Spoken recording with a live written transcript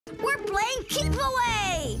We're playing keep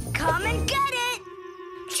away. Come and get it.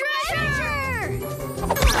 Treasure!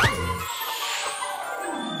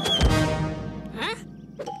 Huh?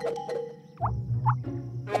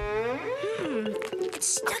 It's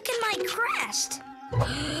stuck in my crest.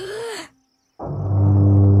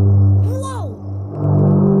 Whoa!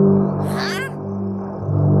 Huh?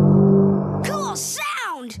 Cool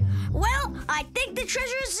sound! Well, I think the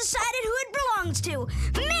treasure has decided who it belongs to.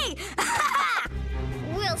 Me!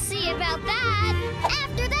 We'll see about that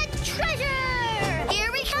after the treasure!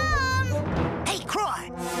 Here we come! Hey, Croy,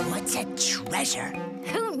 what's a treasure?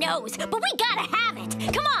 Who knows, but we gotta have it!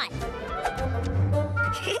 Come on!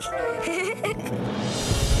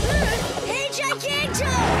 Hey,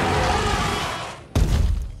 Giganto!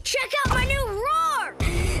 Check out my new roar!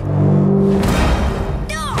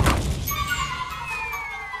 No!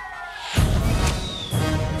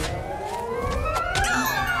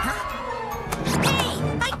 Hey,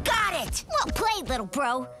 I got it! Well played, little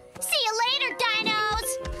bro. See you later, dinos!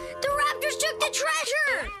 The raptors took the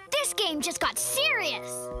treasure! This game just got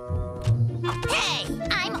serious. Hey,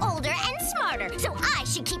 I'm older and smarter, so I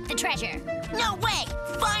should keep the treasure. No way!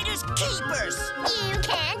 Finders keepers! You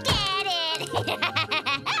can't get it!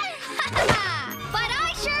 But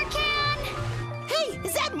I sure can! Hey,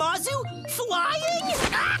 is that MAZU flying?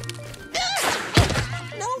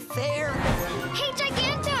 No fair. Hey,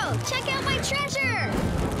 Giganto, check out my treasure!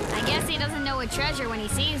 I guess he doesn't know a treasure when he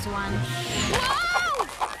sees one. Whoa!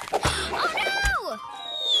 Oh, no!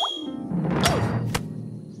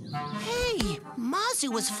 Hey, MAZU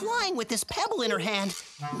was flying with this pebble in her hand.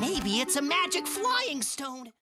 Maybe it's a magic flying stone.